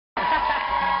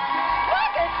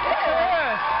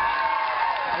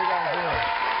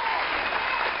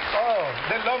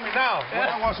love me now. When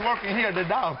I was working here, they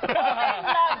don't. They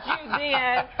loved you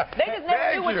then. They just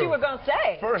never knew what you were going to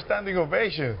say. First standing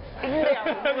ovation.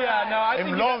 Yeah, no, I think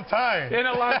in a long time. In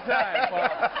a long time. Well,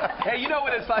 hey, you know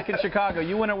what it's like in Chicago.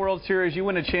 You win a World Series, you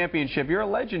win a championship. You're a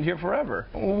legend here forever.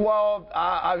 Well,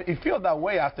 I feel that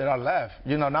way after I left.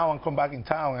 You know, now I'm come back in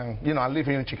town, and you know, I live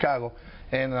here in Chicago,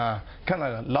 and kind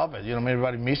of love it. You know,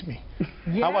 everybody miss me.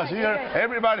 Yeah, I was here.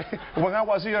 Everybody, when I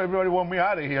was here, everybody want me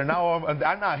out of here. Now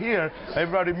I'm not here.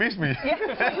 Everybody miss me. Yeah,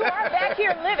 so you are back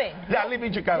here living. Yeah, I live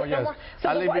in Chicago. Yes, so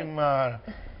I live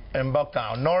in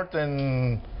Bucktown, North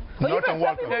and. Well, North you and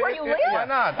can tell me where you live. Why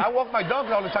not? I walk my dogs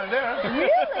all the time there.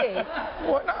 Really?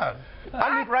 Why not?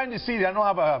 I live right in the city. I don't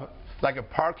have a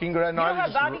parking garage. You don't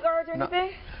have bodyguards or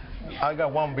anything? I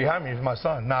got one behind me. It's my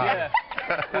son. Nah. Yeah.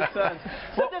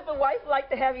 So does the wife like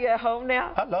to have you at home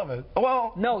now? I love it.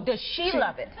 Well, no, does she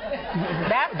love it?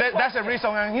 That's the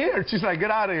reason I'm here. She's like, get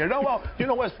out of here. No, well, you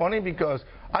know what's funny? Because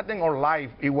I think our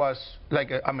life, it was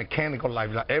like a mechanical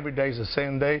life. Like every day is the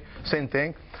same day, same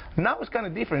thing. Now it's kind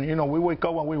of different. You know, we wake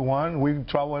up when we want. We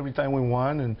travel every time we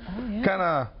want. And kind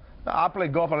of, I play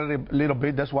golf a little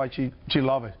bit. That's why she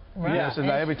loves it. Right. Yes, and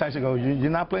every time she goes, you're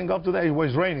not playing golf today? It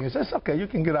was raining. I said, it's okay, you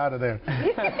can get out of there.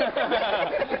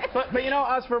 but you know,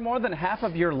 Oz, for more than half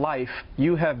of your life,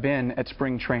 you have been at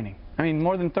spring training. I mean,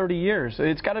 more than 30 years.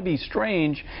 It's got to be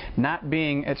strange not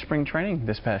being at spring training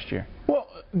this past year. Well,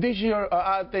 this year,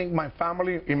 I think my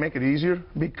family, it make it easier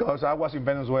because I was in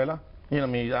Venezuela. You know what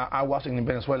I mean? I wasn't in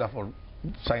Venezuela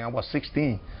since I was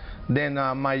 16. Then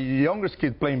my youngest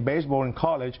kid playing baseball in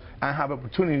college, I have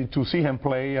opportunity to see him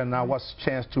play, and I was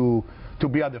chance to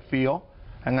be at the field,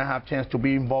 and I have chance to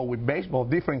be involved with baseball,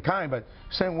 different kind, but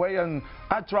same way. And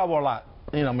I travel a lot.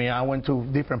 You know what I mean? I went to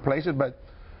different places, but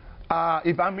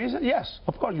if I miss it, yes,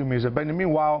 of course you miss it. But in the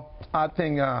meanwhile, I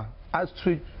think I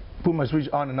put my switch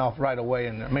on and off right away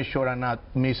and make sure I'm not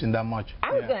missing that much.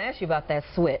 I was going to ask you about that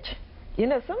switch. You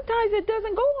know, sometimes it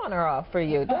doesn't go on or off for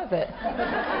you, does it?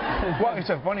 Well, it's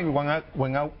funny when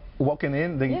I walking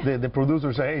in, the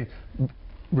producer say, hey,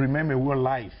 remember we're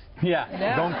live.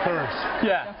 Yeah. Don't curse.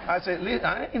 Yeah. I said,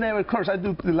 I never curse. I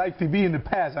do the live TV in the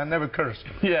past. I never curse.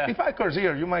 Yeah. If I curse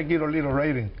here, you might get a little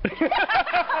rating. Wait.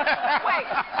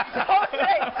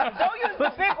 Don't use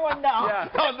the big one now. Yeah.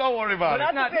 No, don't worry about it.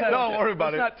 Don't worry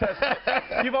about it.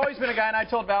 You've always been a guy, and I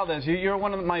told Valdez, you're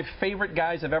one of my favorite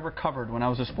guys I've ever covered when I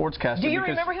was a sportscaster. Do you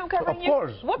remember him covering you? Of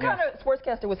course. What kind of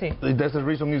sportscaster was he? That's the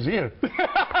reason he's here. He's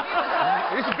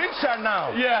a big shot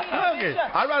now. Yeah. Look it.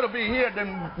 I'd rather be here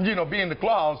than, you know, be in the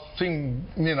clubhouse, seeing,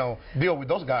 you know, deal with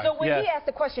those guys. So when he asked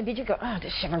the question, did you go, oh,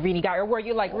 this Chiaverini guy, or were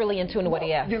you like really in tune to what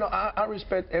he asked? You know, I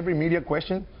respect every media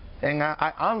question, and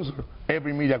I answer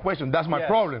every media question. That's my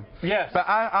problem. Yes. But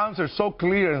I answer so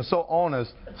clear and so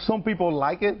honest. Some people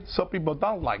like it, some people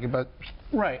don't like it, but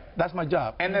that's my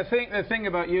job. And the thing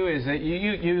about you is that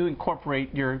you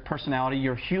incorporate your personality,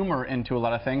 your humor into a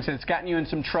lot of things. It's gotten you in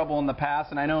some trouble in the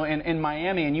past, and I know in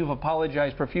Miami, and you've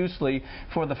apologized profusely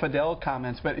for the Fidel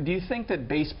comments, but do you think that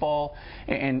baseball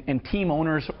and team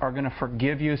owners are going to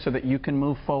forgive you so that you can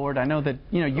move forward? I know that,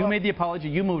 you know, you made the apology,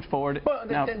 you moved forward. But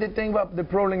the thing about the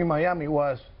problem in Miami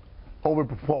was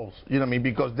overproposed, you know what I mean,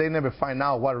 because they never find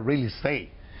out what I really say.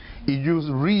 If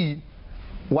you read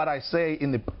what I say you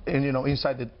know,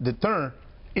 inside the turn,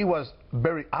 it was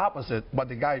very opposite what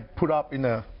the guy put up in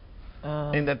the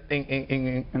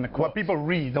what people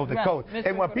read of the code.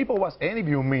 And when people was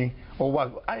interviewing me, or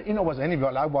was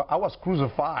interviewing, I was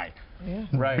crucified,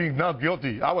 being not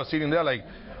guilty. I was sitting there like,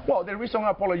 well, the reason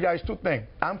I apologize, two things.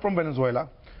 I'm from Venezuela,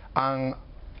 and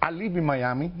I live in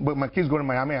Miami, but my kids go to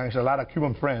Miami, and there's a lot of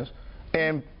Cuban friends.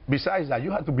 And besides that,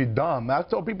 you have to be dumb. I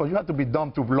tell people you have to be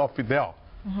dumb to love Fidel.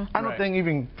 I don't think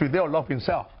even Fidel loved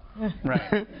himself. And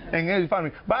it's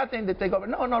funny. But I think they take over.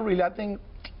 No, not really.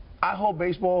 I hope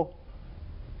baseball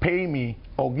pay me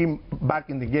or give back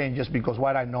in the game just because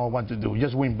what I know I want to do,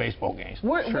 just win baseball games.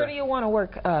 Where do you want to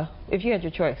work if you had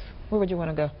your choice? Where would you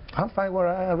want to go? I'm fine where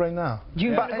I am right now. Do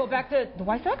you want to go back to the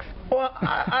White Sox? Well,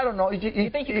 I don't know. You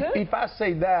think you could? If I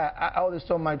say that, I always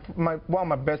told one of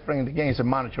my best friends in the game is a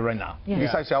manager right now.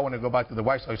 If I say I want to go back to the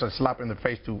White Sox, I slap in the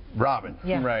face to Robin.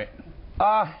 Right.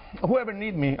 Whoever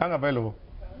need me, I'm available.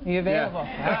 You're available.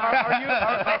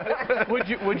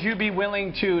 Would you be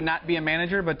willing to not be a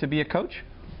manager but to be a coach?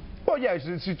 Well, yeah,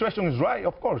 the situation is right,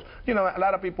 of course. You know, a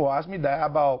lot of people ask me that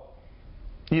about,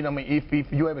 you know,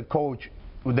 if you ever coach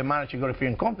with the manager, you're going to feel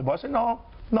uncomfortable. I said, no,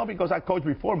 because I coached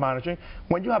before managing.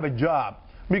 When you have a job,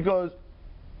 because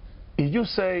if you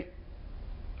say,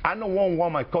 I don't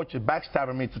want my coach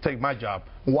backstabbing me to take my job,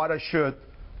 what I should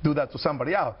do that to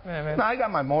somebody else. Now, I got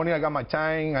my money, I got my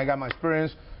time, I got my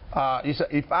experience.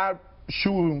 If I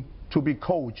shoot to be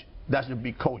coach, that's to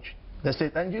be coach. That's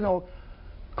it. And you know,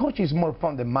 coach is more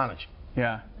fun than manage.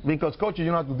 Yeah. Because coaches, you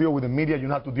don't have to deal with the media, you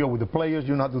don't have to deal with the players, you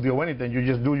don't have to deal with anything. You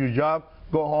just do your job,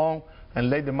 go home, and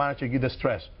let the manager get the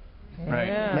stress. Right.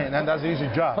 Yeah. Man, and that's an easy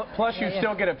job. Plus, you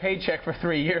still get a paycheck for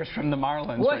 3 years from the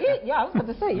Marlins. Well, I was about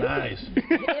to say. Nice.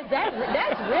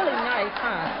 That's really nice,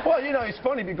 huh? Well, you know, it's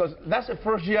funny because that's the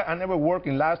first year I never worked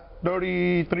in last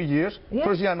 33 years. Yeah.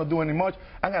 First year I'm not doing much.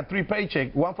 I got 3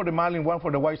 paychecks, one for the Marlins, one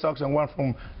for the White Sox, and one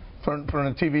from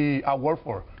the TV I work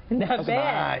for. Not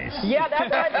bad. Nice. Yeah,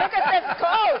 that's right. Look at this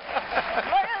coach.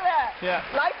 Look at that. Yeah.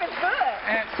 Life is good.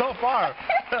 And So far.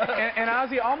 and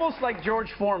Ozzie, almost like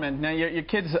George Foreman. Now, your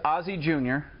kids, Ozzie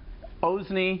Jr.,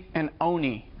 Ozzie, and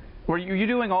Oni. Were you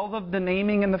doing all of the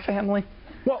naming in the family?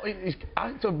 Well,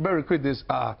 I told very quick this.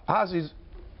 Ozzie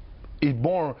is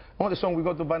born, on the song we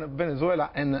go to Venezuela,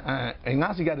 and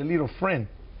Ozzie got a little friend.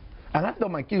 And I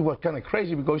thought my kid was kind of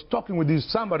crazy because he's talking with this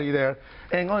somebody there.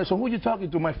 And on the song, who you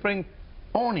talking to? My friend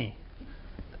Oni.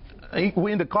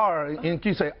 We in the car, and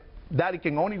he said, Daddy,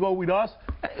 can Oni go with us?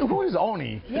 Who is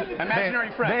Oni? Yeah.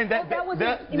 Imaginary friend.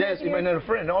 Yes, imaginary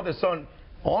friend. And all the son,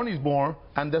 Oni's born,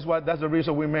 and that's the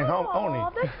reason we made him Oni. Oh,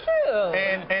 that's cute.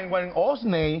 And when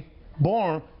Ozzie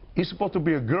born, he's supposed to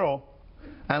be a girl,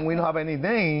 and we don't have any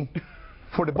name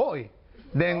for the boy.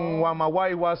 Then while my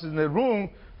wife was in the room,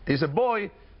 it's a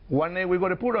boy. One name we're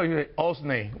going to put on here,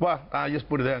 Ozzie. Well, I just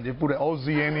put it there. Just put it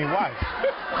Ozzie-N-E-Y.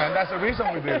 And that's the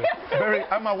reason we did it.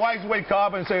 And my wife wake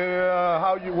up and say,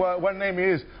 what name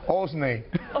is Ozzie?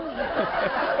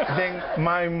 Then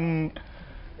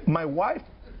my wife,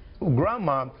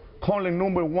 grandma, calling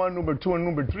number 1, number 2, and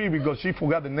number 3 because she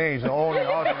forgot the names. Ozzie.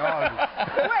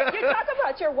 Wait, you talk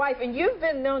about your wife, and you've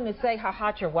been known to say how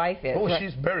hot your wife is. Oh, right?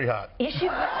 she's very hot. Is she?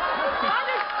 That's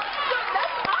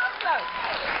awesome.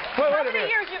 Wait How a many minute.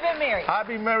 years you been married? I've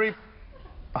been married,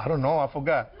 I don't know, I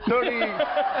forgot.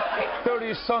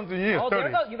 30 something years. Oh, 30. there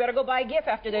you go. You better go buy a gift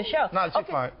after the show. No, she's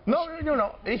fine. No, you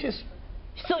know, it's just,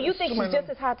 So you think she's just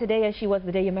as hot today as she was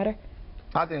the day you met her?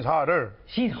 I think it's harder.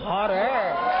 She's hotter.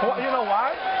 Well, you know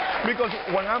why? Because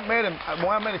when I met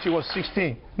her, she was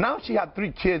 16. Now she had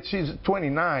 3 kids. She's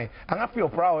 29. And I feel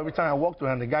proud every time I walk to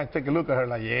her and the guy take a look at her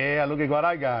like, yeah, look at what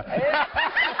I got. Yeah,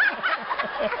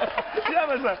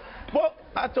 well,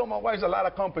 I told my wife there's a lot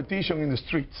of competition in the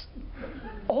streets.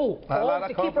 To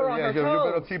keep her on her toes. You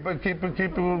better keep her.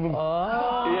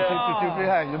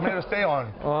 You better stay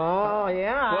on. Oh,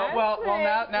 yeah. Well,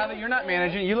 now that you're not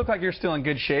managing, you look like you're still in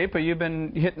good shape. But you've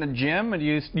been hitting the gym, and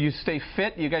you stay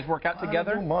fit. You guys work out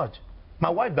together. I don't do much. My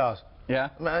wife does.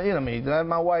 Yeah. You know me.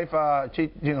 My wife, she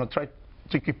tried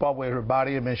to keep up with her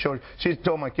body and make sure. She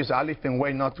told my kids, I lift in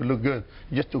weight not to look good,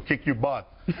 just to kick your butt.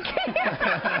 But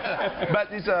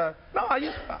it's no.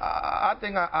 I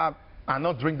think I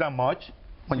don't drink that much.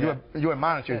 When you're a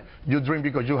manager, you drink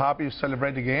because you're happy, you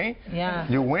celebrate the game. Yeah.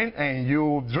 You win, and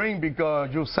you drink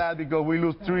because you're sad because we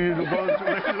lose 3 to go to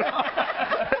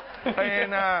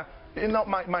And you know,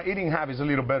 my eating habits a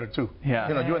little better too. Yeah.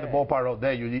 You know, you're at the ballpark all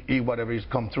day. You eat whatever is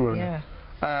come through. Yeah.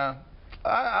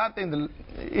 I think the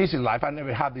easy life. I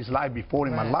never had this life before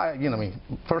in my life. You know, what I mean,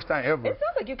 first time ever. It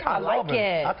sounds like you kind of like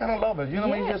it. I kind of love it. You know,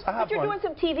 what I mean, just I have but you're fun. doing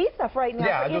some TV stuff right now.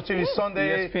 Yeah, I do TV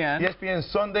Sunday, ESPN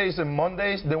Sundays and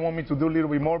Mondays. They want me to do a little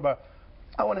bit more, but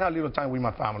I want to have a little time with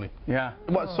my family. Yeah.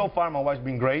 But so far, my wife's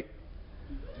been great.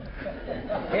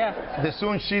 Yeah. The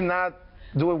soon she not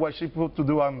doing what she put to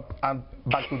do, I'm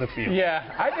back to the field.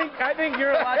 Yeah, I think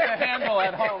you're allowed to handle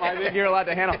at home. I think you're allowed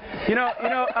to handle. You know,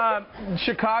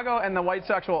 Chicago and the White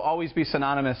Sox will always be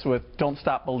synonymous with "Don't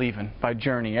Stop Believin'" by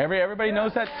Journey. Everybody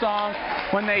knows that song.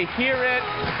 When they hear it,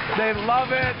 they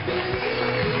love it.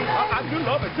 I do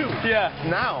love it too. Yeah.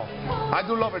 Now, I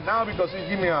do love it now because it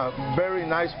gives me a very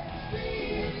nice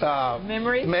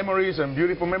memories and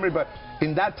beautiful memory. But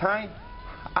in that time,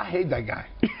 I hate that guy.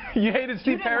 You hated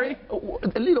Steve Perry?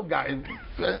 The little guy.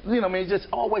 You know, I mean, just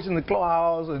always in the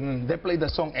clubhouse, and they played the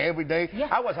song every day. Yeah.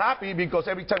 I was happy because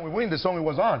every time we win, the song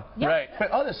was on. Yeah. Right.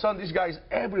 But all of a sudden, this guy's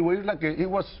everywhere. He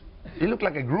looked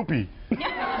like a groupie. You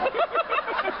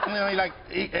know, like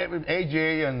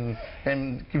AJ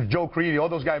and Joe Creedy, all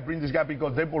those guys bring this guy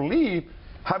because they believe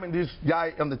having this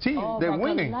guy on the team, they're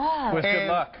winning. With good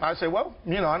luck. I said, well,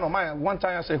 you know, I know one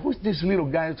time I said, who's this little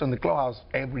guy that's on the clubhouse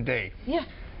every day? Yeah.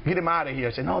 Get him out of here.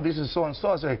 I said, no, this is so and so.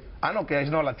 I said, I don't care,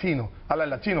 he's not Latino. I like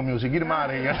Latino music. Get him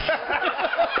out of here.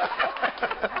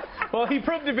 Well, he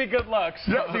proved to be good luck.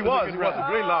 So Yes, he was. He was a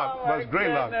great luck. Oh, It was great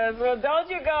luck. Well, don't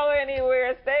you go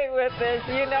anywhere. Stay with us.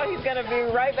 You know he's going to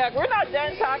be right back. We're not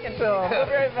done talking to him. We'll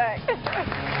be right back.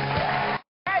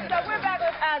 All right, so we're back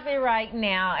with Ozzie right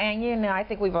now. And, you know, I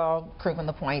think we've all proven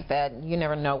the point that you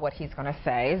never know what he's going to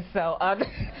say. So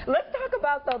let's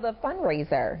about, though, the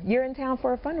fundraiser. You're in town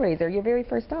for a fundraiser, your very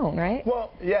first own, right?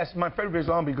 Well, yes, my favorite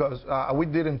song because we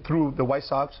did it through the White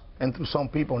Sox and through some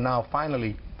people. Now,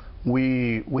 finally,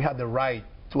 we have the right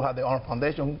to have the own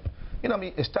foundation. You know, I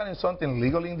mean, starting something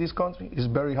legally in this country is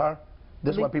very hard.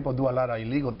 That's why people do a lot of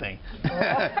illegal things.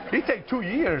 It takes 2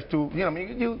 years to, you know, I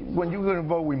mean, when you get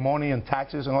involved with money and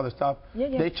taxes and other stuff,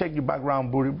 they check your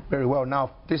background very well.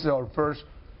 Now, this is our first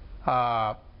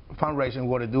fundraising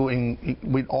we're going to do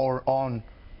with our own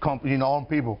company, own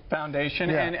people. Foundation.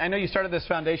 Yeah. And I know you started this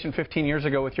foundation 15 years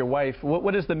ago with your wife.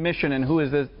 What is the mission and who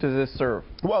is this, does this serve?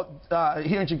 Well,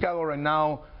 here in Chicago right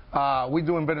now, we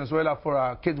do in Venezuela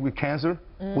for kids with cancer.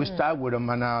 We start with them,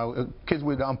 and kids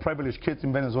with unprivileged kids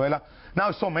in Venezuela. Now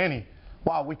it's so many.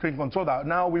 Wow, we couldn't control that.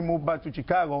 Now we moved back to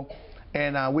Chicago,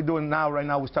 and we're doing right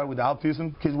now we start with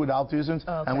autism, kids with autism,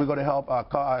 and we're going to help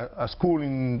a school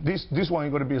in, this one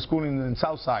is going to be a school in the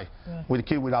South Side with a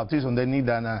kid with autism. They need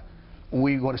that, and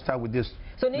we're going to start with this.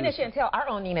 So Nina Chantel, our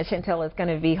own Nina Chantel, is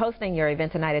going to be hosting your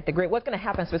event tonight at the Grid. What's going to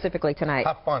happen specifically tonight?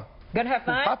 Have fun. Gonna have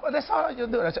fun? That's all you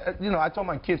do. You know, I told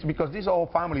my kids, because this is all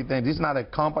family thing. This is not a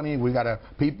company. We got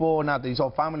people, not this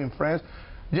all family and friends.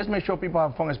 Just make sure people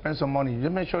have fun and spend some money.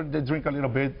 Just make sure they drink a little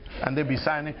bit and they be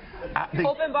signing.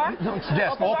 Open bar?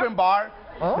 Yes, open bar,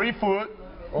 free food.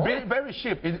 Very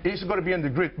cheap. It's going to be on the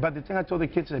Grid. But the thing I told the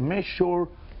kids is make sure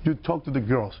you talk to the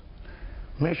girls.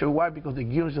 Make sure. Why? Because the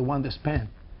girls are the one that spend.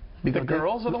 Because the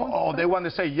girls are the ones? Oh, they want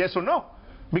to say yes or no.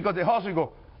 Because the husband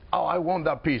go, oh, I want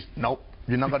that piece. Nope.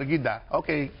 You're not going to get that.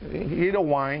 Okay, eat a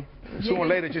wine. Sooner or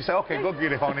later, you say, okay, go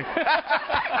get it, honey.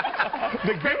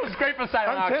 The girls is great for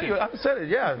silent auction. I said it,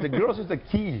 yeah. The girls is the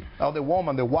key. Or the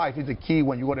woman, the wife is the key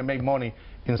when you want to make money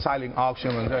in silent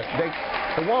auction. And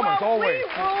the woman's always.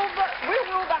 We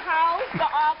rule the house, the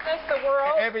office, the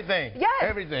world. Everything. Yes.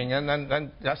 Everything. And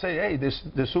I say, hey,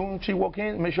 the soon she walk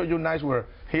in, make sure you're nice with her.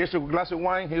 Here's a glass of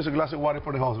wine. Here's a glass of water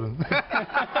for the husband.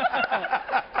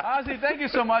 Ozzie, thank you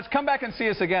so much. Come back and see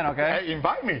us again, okay? Hey,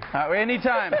 invite me.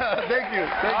 Anytime. Thank you.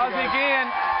 Ozzie Guillen.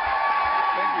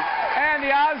 Thank you. And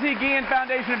the Ozzie Guillen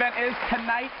Foundation event is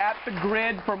tonight at the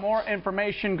Grid. For more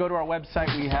information, go to our website.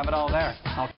 We have it all there.